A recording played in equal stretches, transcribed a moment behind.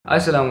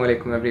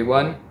Assalamualaikum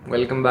everyone,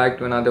 welcome back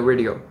to another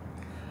video.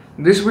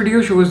 This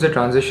video shows the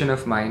transition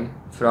of mine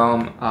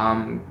from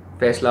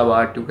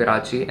Faisalabad to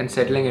Karachi and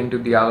settling into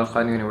the Aga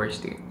Khan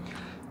University.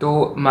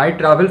 So my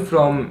travel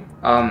from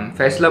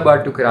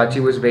Faisalabad to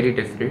Karachi was very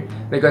different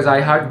because I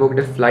had booked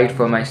a flight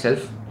for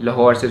myself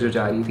Lahore से जो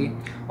जा रही थी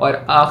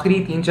और आखिरी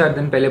 3-4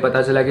 दिन पहले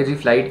पता चला कि जी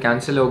फ़्लाइट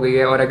कैंसिल हो गई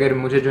है और अगर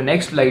मुझे जो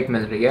नेक्स्ट फ़्लाइट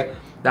मिल रही है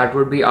that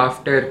would be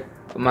after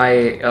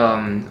my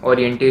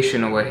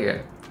orientation over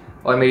here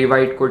और मेरी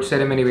वाइट कोट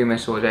सेरेमनी भी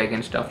मिस हो जाएगी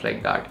and stuff like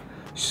that.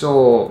 So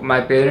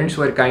my parents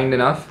were kind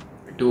enough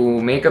to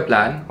make a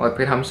plan और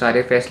फिर हम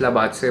सारे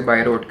फैसलाबाद से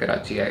बाय रोड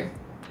कराची आए.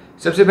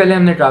 सबसे पहले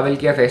हमने ट्रैवल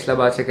किया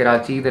फैसलाबाद से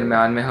कराची.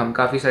 दरमियान में हम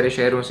काफ़ी सारे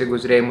शहरों से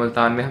गुजरे.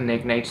 मुल्तान में हमने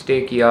एक नाइट स्टे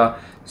किया,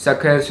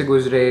 सखर से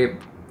गुजरे,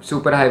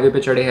 सुपर हाईवे पे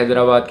चढ़े,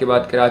 हैदराबाद के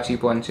बाद कराची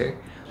पहुँचे.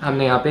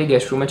 हमने यहाँ पे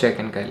गेस्ट रूम में चेक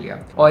इन कर लिया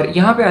और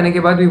यहाँ पे आने के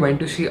बाद we went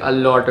to C a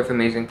lot of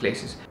amazing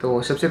places.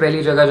 तो सबसे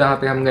पहली जगह जहाँ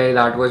पे हम गए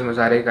that was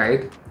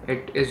मज़ार-ए-कायद.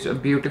 It is a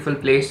beautiful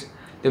place.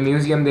 The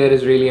museum there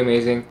is really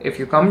amazing. If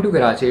you come to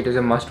Karachi it is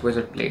a must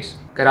visit place.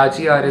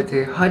 Karachi आ रहे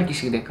थे, हर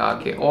किसी ने कहा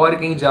कि और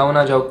कहीं जाओ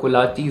ना जाओ,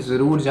 कुलाची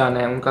ज़रूर जाना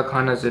है, उनका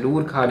खाना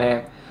ज़रूर खाना है.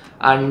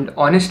 And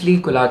honestly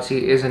Kolachi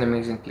is an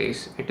amazing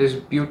place. It is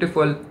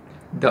beautiful.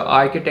 The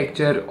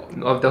architecture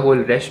of the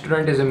whole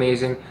restaurant is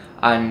amazing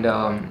and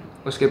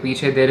उसके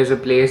पीछे देयर इज़ अ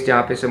प्लेस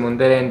जहाँ पे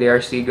समुंदर है and there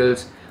are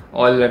seagulls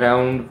all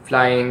around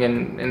flying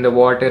and in the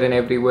water and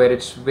everywhere.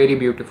 It's very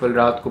beautiful.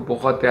 रात को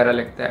बहुत प्यारा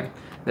लगता है.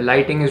 The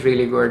lighting is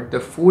really good. The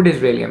food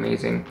is really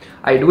amazing.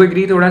 I do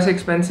agree थोड़ा सा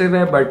एक्सपेंसिव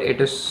है but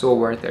it is so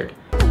worth it.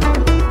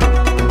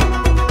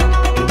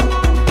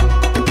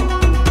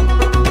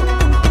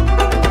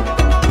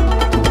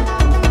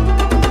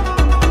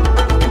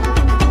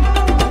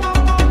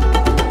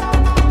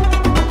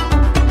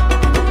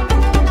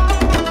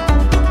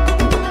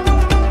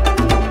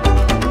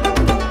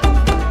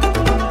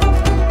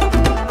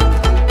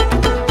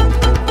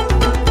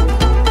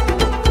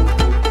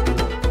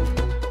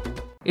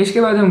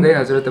 इसके बाद हम गए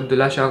हज़रत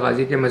अब्दुल्ला शाह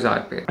गाजी के मज़ार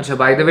पे. अच्छा,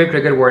 by the way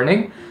trigger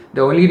warning, the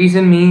only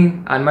reason me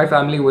and my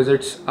family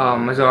visits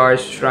मज़ार,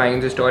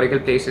 shrines, historical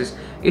places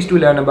is to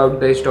learn about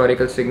the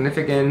historical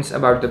significance,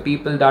 about the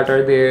people that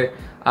are there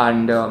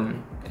and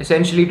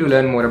essentially to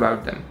learn more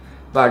about them.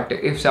 But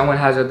if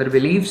someone has other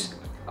beliefs,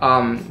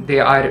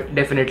 they are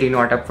definitely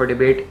not up for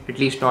debate,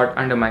 at least not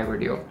under my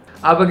video.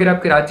 अब अगर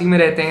आप कराची में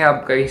रहते हैं,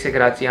 आप कहीं से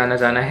कराची आना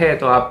जाना है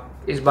तो आप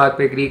इस बात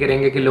पे एग्री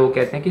करेंगे कि लोग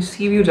कहते हैं कि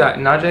सी व्यू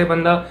ना जाए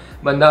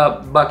बंदा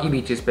बाकी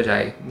बीचेस पे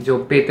जाए जो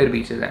बेहतर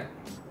बीचेस हैं.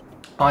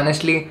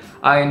 Honestly,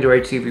 I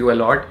enjoyed Sea View a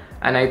lot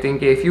and I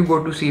think if you go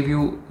to Sea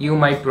View, you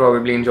might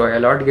probably enjoy a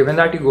lot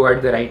given that you go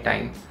at the right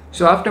time.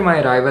 So after my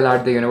arrival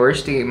at the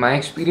university, my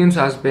experience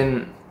has been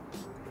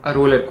a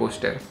roller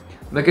coaster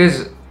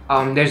because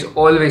there's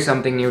always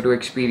something new to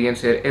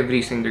experience here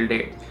every single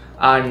day.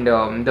 And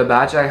the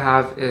batch I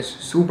have is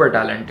super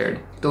talented.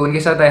 So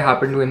unke sath I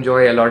happen to enjoy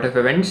a lot of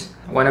events.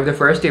 One of the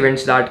first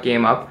events that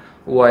came up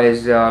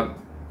was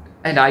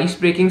an ice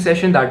breaking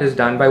session that is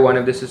done by one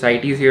of the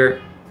societies here,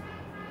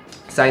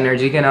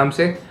 Synergy के नाम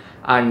से.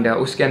 And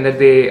उसके अंदर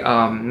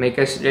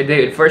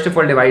they first of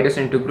all divide us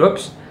into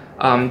groups.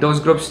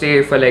 Those groups stay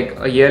for like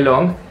a year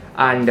long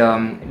and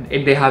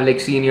they have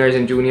like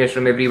seniors and juniors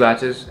from every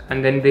batches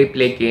and then they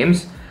play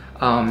games.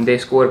 They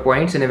score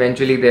points and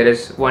eventually there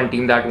is one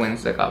team that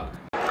wins the cup.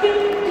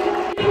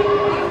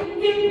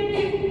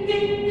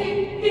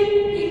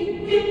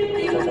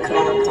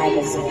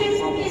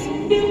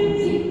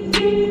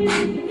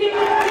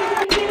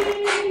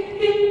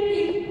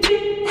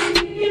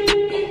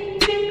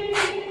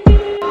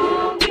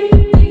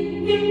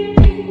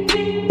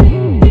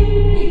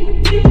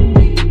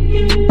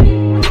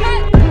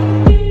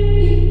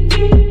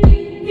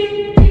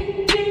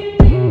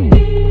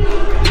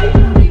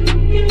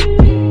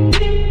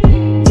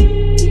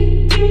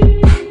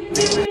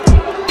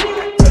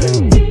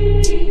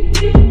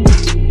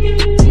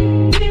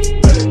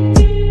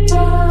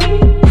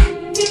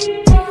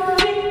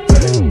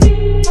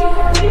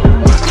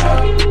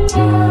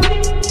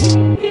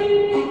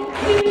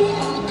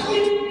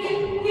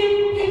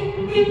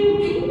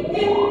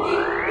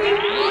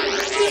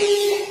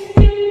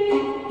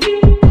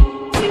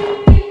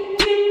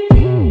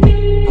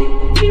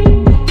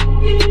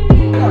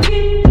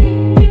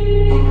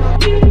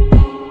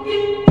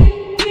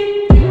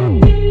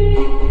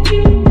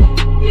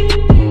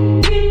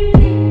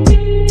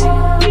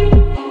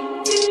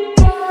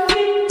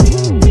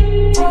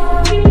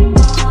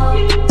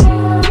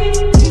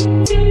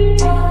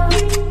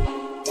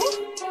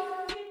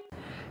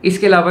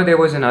 इसके अलावा there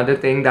was another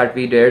thing that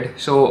we did.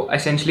 So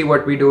essentially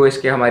what we do is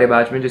कि हमारे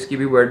batch में जिसकी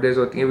भी birthdays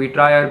होती हैं we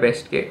try our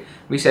best के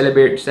we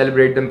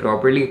celebrate them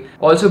properly.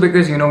 Also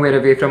because you know we are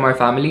away from our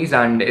families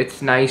and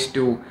it's nice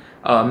to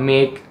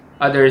make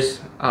others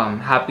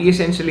happy,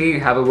 essentially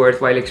have a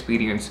worthwhile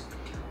experience.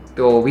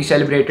 तो we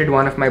celebrated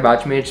one of my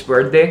batchmates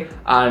birthday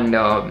and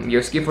ये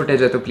उसकी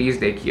footage है तो please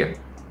देखिए.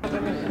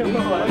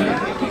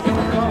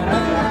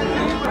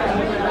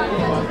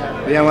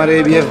 ये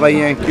हमारे ABF भाई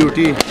हैं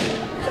क्यूटी,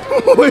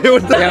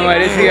 ये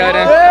हमारे सीआर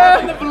हैं।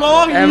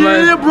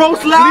 Bro,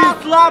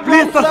 slap,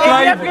 please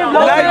subscribe.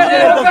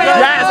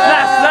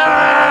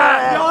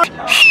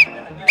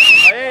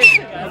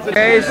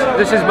 Guys,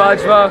 this is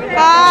Bajwa.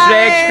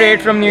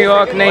 Straight from New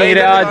York. नहीं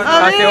रियाद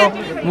आते हो,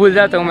 भूल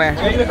जाता हूँ मैं।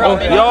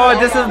 Yo,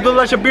 this is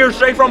Abdullah Shabir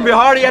straight from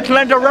Bihar.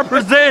 Atlanta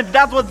represent.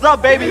 That's what's up,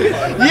 baby.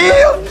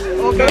 Yeah.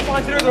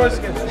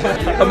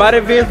 हमारे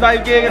फेस भाई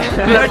के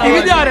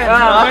टीवी पे आ रहे हैं,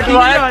 टीवी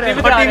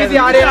पे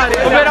आ रहे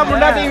हैं। मेरा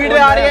मुंडा टीवी पे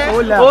आ रहे हैं।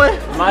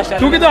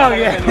 तू किधर आ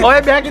गया?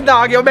 ओए मैं किधर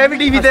आ गया? मैं भी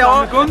टीवी पे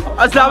हूँ।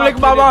 अस्सलाम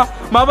वालेकुम बाबा।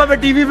 मामा मैं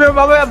टीवी पे,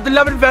 बाबा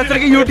अब्दुल्ला बिन फैसल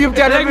के यूट्यूब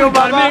चैनल पे हूँ।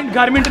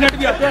 घर में इंटरनेट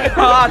भी आता है।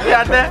 हाँ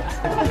आते हैं।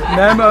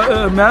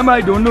 मैम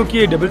आई डोंट नो कि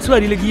ये डबल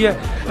सवारी लगी है।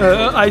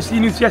 आई सी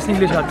न्यूज़ कैसे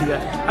इंग्लिश आती है?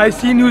 आई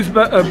सी news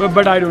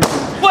but I don't know.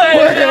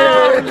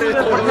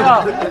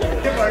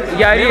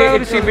 यार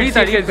ये सीबीडी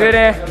सारी खिज़र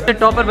है।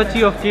 टॉपर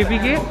बच्ची ऑफ केपी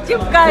के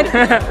चुप कर।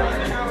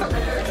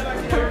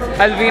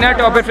 Alvina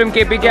topper from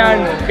KPK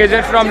and Khizr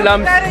from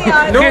Lumps.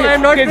 No, I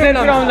am not Khizr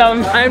from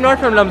Lumps. I am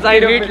not from Lumps. I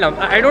hate Lumps.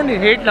 I don't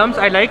hate Lumps.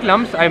 I like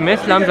Lumps. I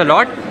miss Lumps a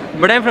lot.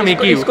 But I am from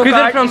EQ.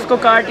 इसको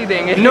काट ही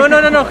देंगे। No.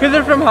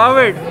 Khizr from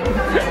Harvard.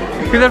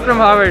 Khizr from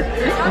Harvard.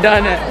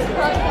 Done है।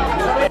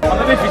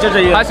 Feature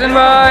चाहिए। हसन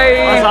भाई।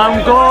 अस्सलाम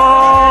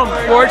वालेकुम।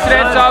 Sports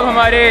red साहब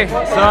हमारे।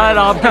 सर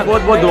आपकी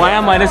बहुत दुआएं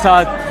हमारे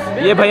साथ।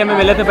 ये भाई हमें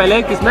मिले थे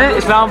पहले किसमें?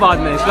 इस्लामाबाद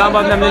में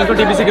हमने इनको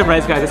टीबीसी के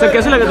प्राइस खाए थे। सर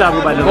कैसे लगा था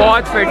आपको? पहले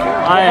बहुत फिट,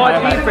 बहुत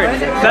ही फिट।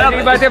 सर अब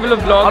बात है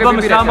ब्लॉग। अब हम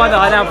इस्लामाबाद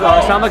आ रहे हैं,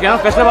 इस्लामाबाद क्या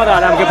फैसलाबाद आ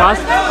रहे हैं आपके पास।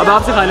 अब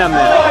आपसे खाना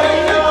हमने।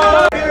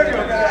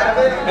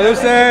 Hello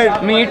sir.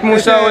 मीट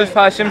मूसा उल्फ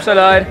हाशिम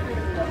सलार।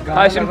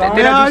 हाशिम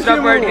तेरा दूसरा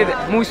वर्ड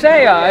मूसा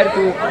है यार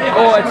तू।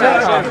 ओ अच्छा।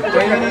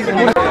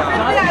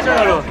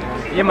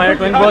 ये हमारे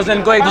ट्विन बॉस हैं,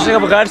 इनको एक दूसरे का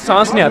बगैर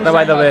सांस नहीं आता।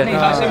 बाय द वे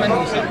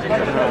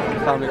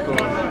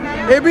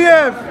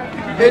ABF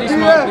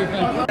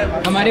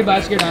हमारे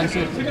बाज के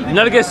डांसर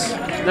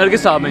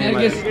नरगिस साहब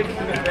हैं।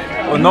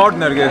 और नॉट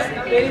नरगिस,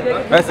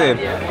 वैसे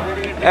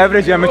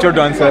एवरेज एमेच्योर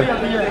डांसर।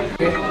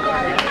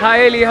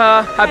 हाय लिहा,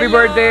 हैप्पी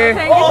बर्थडे।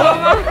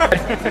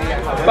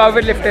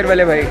 पावर लिफ्टर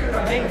वाले भाई।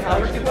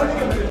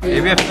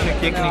 ABF ने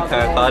केक नहीं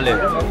खाया, खा ले।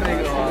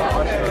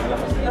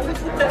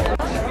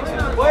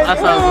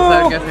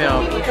 सर कैसे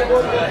आप?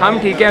 हम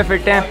ठीक हैं,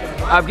 फिट हैं।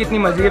 आपकी इतनी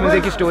मज़े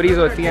की स्टोरीज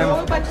होती हैं,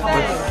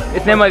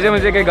 इतने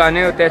मज़े के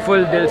गाने होते हैं,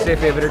 फुल दिल से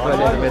फेवरेट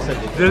वाले।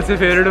 दिल से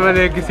फेवरेट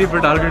वाले किसी पर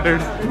टारगेटेड।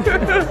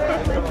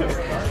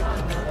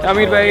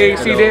 आमिर भाई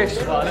सीधे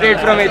स्ट्रेट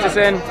फ्रॉम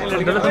HSN।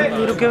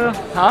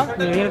 हाँ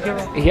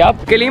यार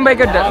कलीम भाई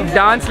का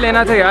डांस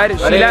लेना था यार।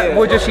 शीला,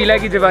 वो जो शीला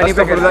की जवानी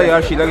पे करता है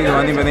यार। शीला की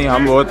जवानी में नहीं,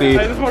 हम बहुत ही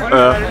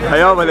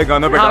हया वाले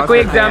गानों पे। हाँ कोई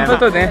एग्जांपल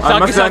तो दें।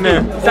 साकी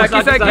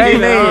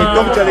नहीं,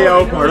 तुम चले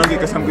आओ पहाड़ों की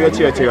कसम की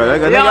अच्छी गाना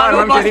यार।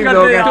 हम शरीफ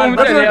लोग हैं,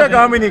 तुमने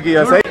काम ही नहीं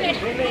किया। सही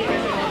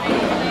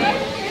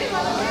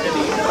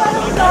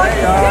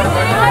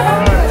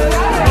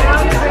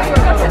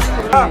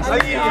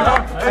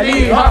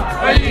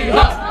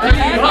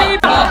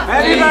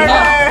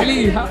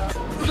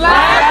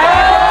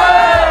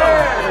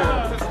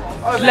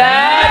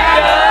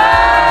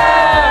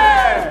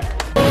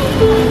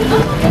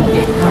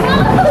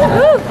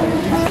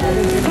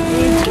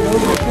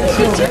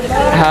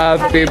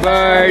Happy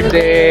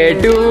birthday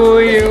to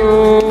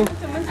you.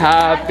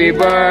 Happy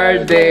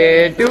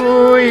birthday to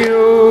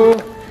you.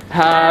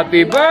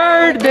 Happy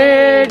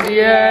birthday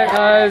dear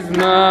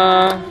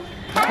Azma.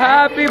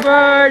 Happy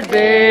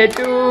birthday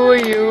to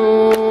you.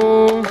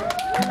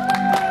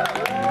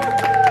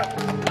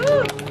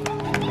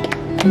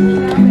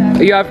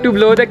 You have to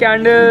blow the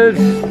candles.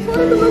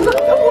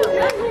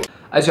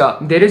 अच्छा,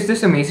 there is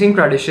this amazing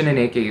tradition in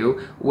AKU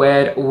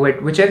where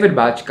whichever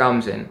batch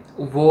comes in,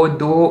 वो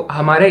दो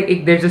हमारा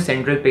एक there's a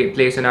central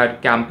place in our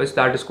campus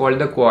that is called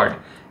the quad.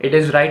 It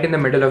is right in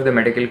the middle of the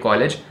medical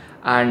college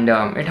and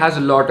it has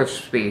a lot of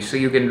space, so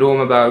you can roam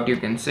about, you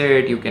can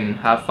sit, you can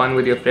have fun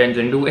with your friends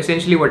and do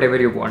essentially whatever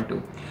you want to.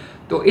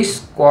 तो इस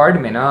quad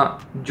में ना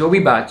जो भी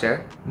batch है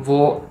वो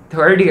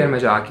third year में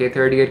जाके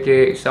third year के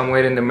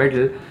somewhere in the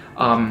middle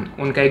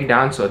उनका एक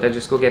डांस होता है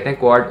जिसको कहते हैं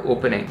quad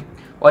opening,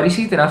 और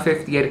इसी तरह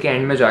फिफ्थ ईयर के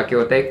एंड में जाके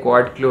होता है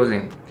क्वाड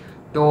क्लोजिंग।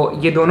 तो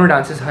ये दोनों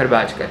डांसेस हर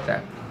बैच करता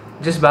है।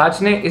 जिस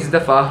बैच ने इस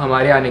दफ़ा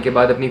हमारे आने के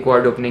बाद अपनी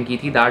क्वाड ओपनिंग की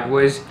थी, that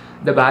was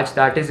the batch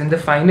that is in the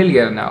final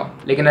year now.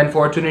 लेकिन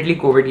अनफॉर्चुनेटली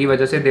कोविड की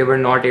वजह से दे were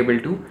not able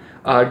to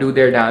do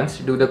their dance,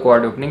 do the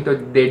quad opening, so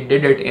they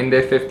did it in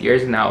their 5th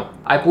years now.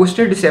 I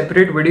posted a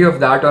separate video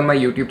of that on my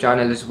YouTube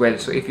channel as well,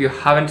 so if you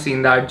haven't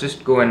seen that,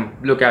 just go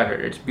and look at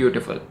it, it's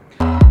beautiful.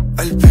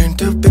 I'll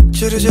paint a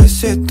picture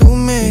जैसे तू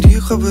मेरी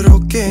खबरों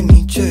के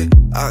नीचे,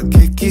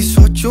 आगे की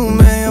सोचूं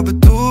मैं अब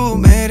तू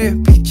मेरे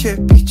पीछे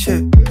पीछे।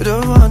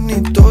 रवानी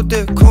तो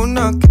देखो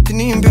ना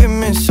कितनी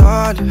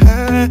बेमिसाल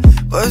है,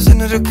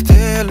 वजन रखते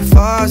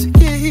अल्फाज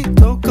यही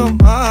तो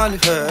कमाल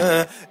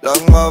है।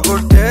 लंगा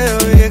बुढ़े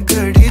ये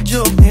घड़ी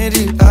जो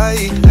मेरी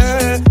आई है,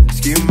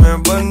 इसकी मैं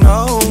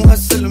बनाऊं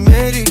असल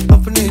मेरी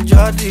अपनी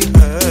जारी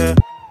है।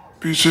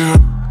 पीछे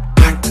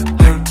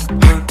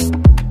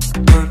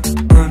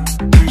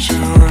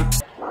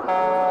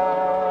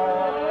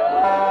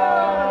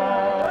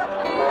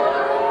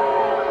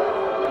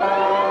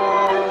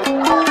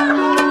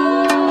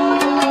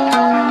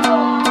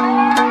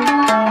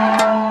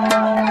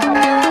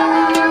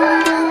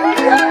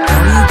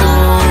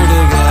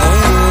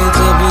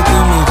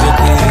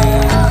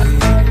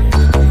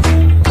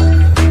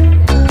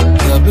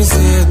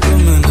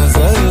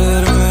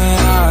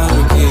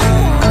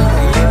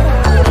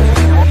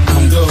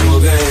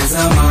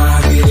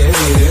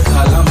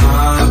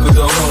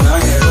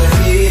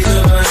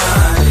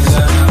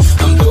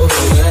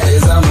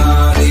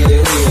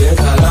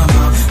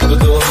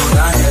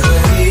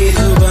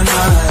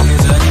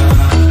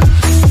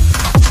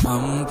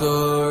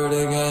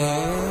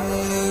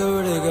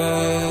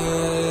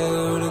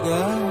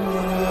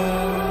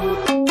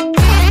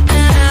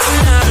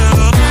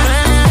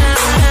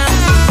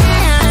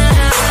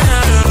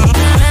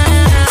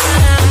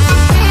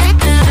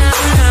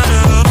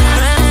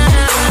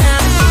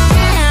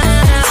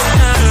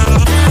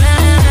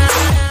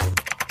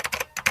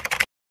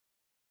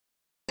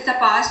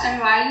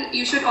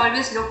you should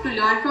always look to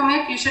learn from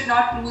it. You should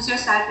not lose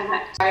yourself in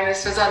it. My name is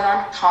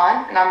Suzanne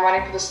Khan and I'm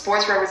running for the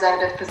sports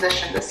representative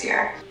position this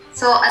year.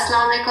 So,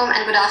 Assalamu alaikum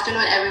and good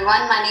afternoon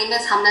everyone. My name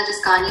is Hamna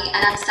Jiskani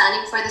and I'm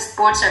standing for the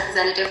sports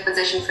representative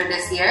position for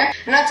this year.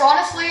 And that's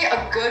honestly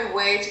a good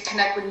way to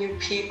connect with new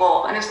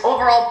people and it's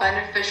overall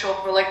beneficial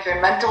for like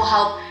your mental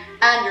health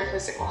and your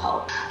physical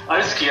health.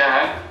 अर्ज किया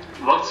है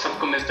वक्त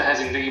सबको मिलता है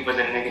जिंदगी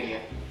बदलने के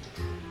लिए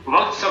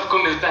वक्त सबको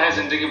मिलता है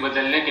जिंदगी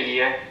बदलने के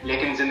लिए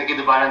लेकिन जिंदगी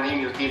दोबारा नहीं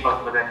मिलती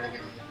वक्त बदलने के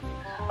लिए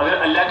अगर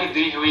अल्लाह की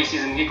दी हुई इसी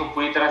जिंदगी को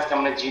पूरी तरह से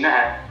हमने जीना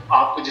है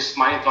आपको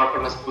जिस्मानी तौर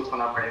पर मजबूत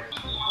होना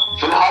पड़ेगा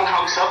फिलहाल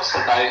हम सब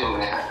सताए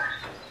हुए हैं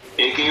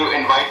AKU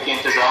इनवाइट के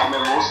इंतजार में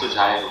मुंह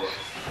सुझाए हुए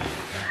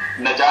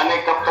न जाने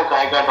कब तक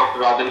आएगा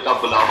डॉक्टर आदिल का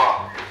बुलावा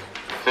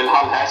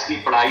फिलहाल हैस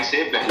की पढ़ाई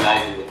से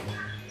बहलाए हुए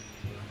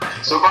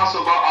सुबह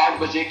सुबह 8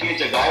 बजे के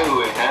जगाए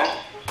हुए हैं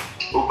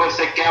ऊपर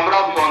से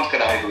कैमरा भी ऑन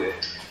कराए हुए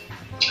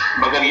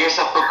मगर ये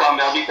सब तो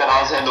कामयाबी का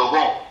राज है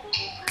लोगों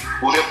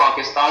पूरे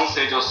पाकिस्तान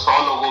से जो 100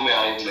 लोगों में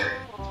आए हुए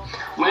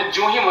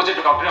मुझे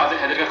डॉक्टर आदिल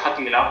हैदर का खत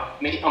मिला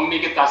मेरी अम्मी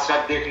के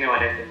तासरात देखने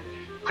वाले थे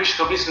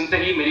खुशखबरी सुनते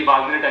ही मेरी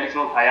वालिदा ने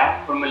टेलीफोन उठाया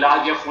और मिला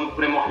दिया फोन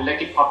पूरे मोहल्ले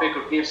की पापे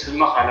कुटनी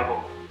सलमा खाला को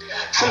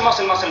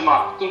सलमा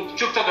तुम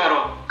चुप तो करो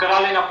करा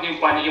लेना अपनी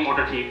पानी की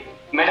मोटर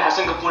ठीक मेरे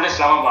हसन को पूरे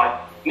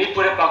इस्लामाबाद नहीं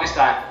पूरे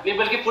पाकिस्तान नहीं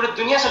बल्कि पूरे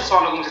दुनिया से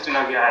 100 लोगों से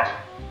चुना गया है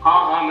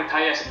हाँ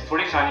मिठाई ऐसे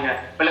थोड़ी खानी है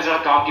पहले जरा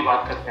काम की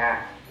बात करते हैं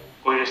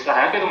कोई रिश्ता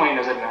है क्या तुम्हारी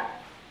नजर में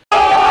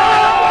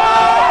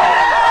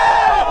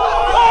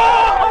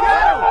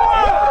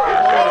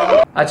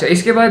अच्छा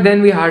इसके बाद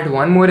then we had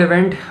one more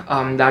event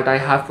that I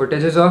have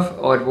footages of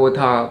और वो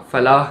था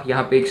फलाह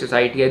यहाँ पे एक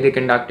सोसाइटी है दे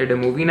conducted a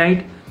movie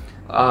night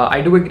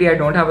I do agree I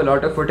don't have a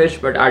lot of footage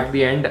but at the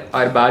end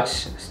our batch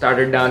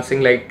started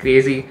dancing like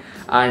crazy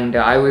and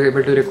I was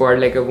able to record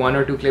like 1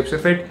 or 2 clips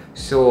of it.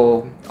 So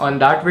on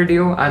that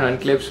video and on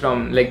clips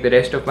from like the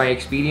rest of my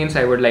experience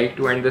I would like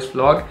to end this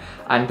vlog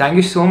and thank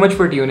you so much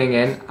for tuning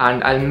in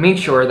and I'll make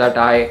sure that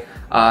I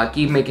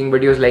keep making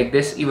videos like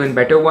this, even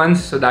better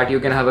ones, so that you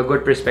can have a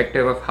good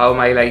perspective of how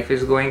my life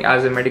is going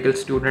as a medical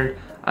student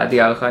at the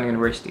Aga Khan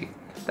University.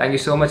 Thank you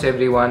so much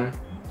everyone.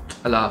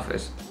 Allah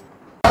Hafiz.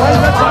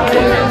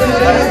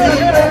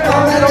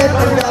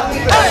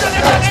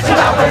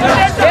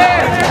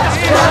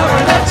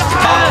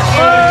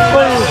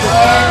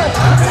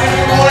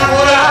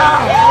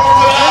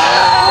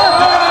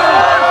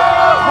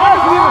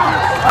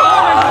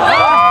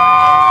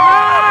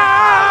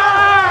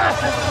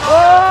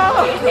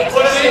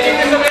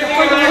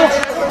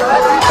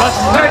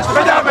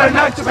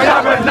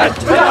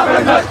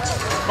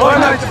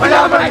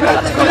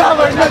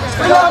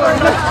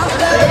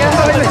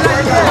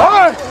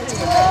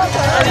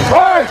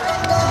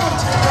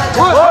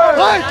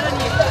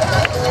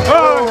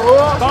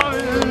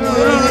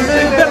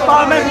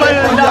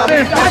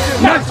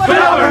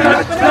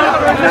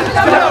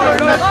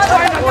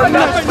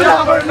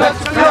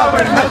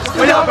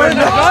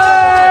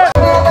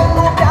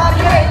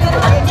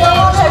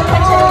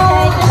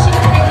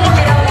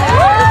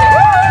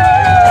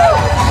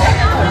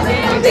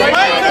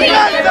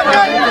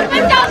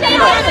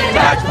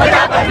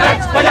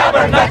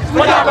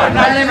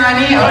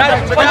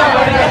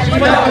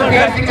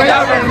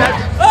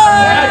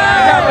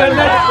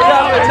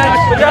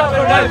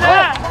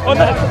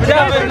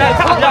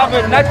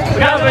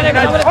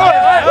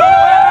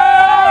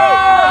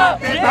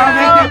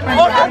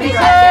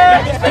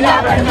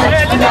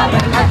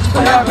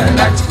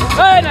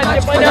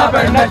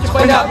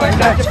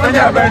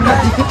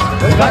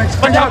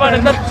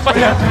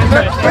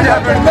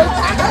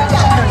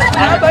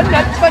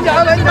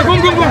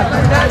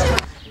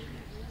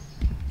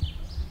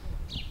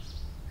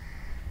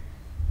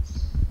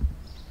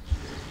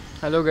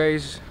 Hello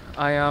guys,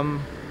 I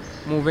am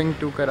moving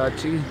to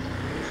Karachi.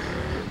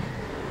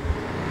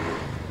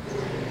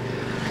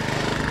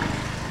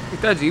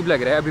 इतना अजीब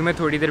लग रहा है अभी मैं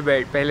थोड़ी देर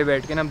पहले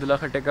बैठ के ना अब्दुल्ला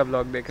खट्टे का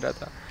व्लॉग देख रहा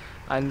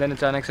था एंड देन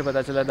अचानक से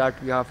पता चला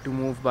that we have to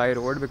move by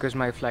road because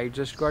my flight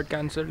just got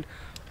cancelled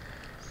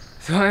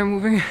so I am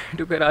moving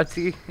to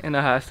Karachi in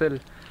a hassle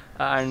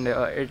and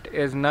it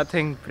is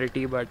nothing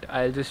pretty but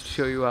I'll just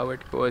show you how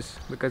it goes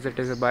because it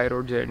is a by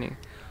road journey,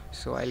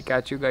 so I'll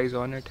catch you guys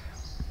on it.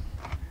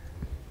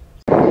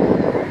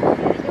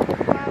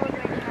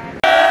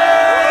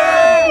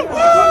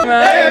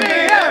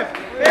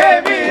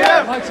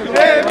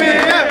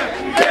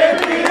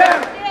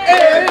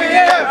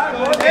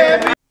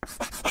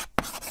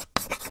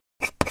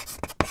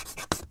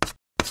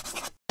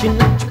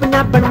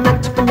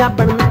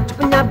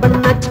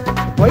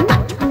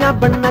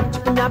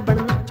 Punjab,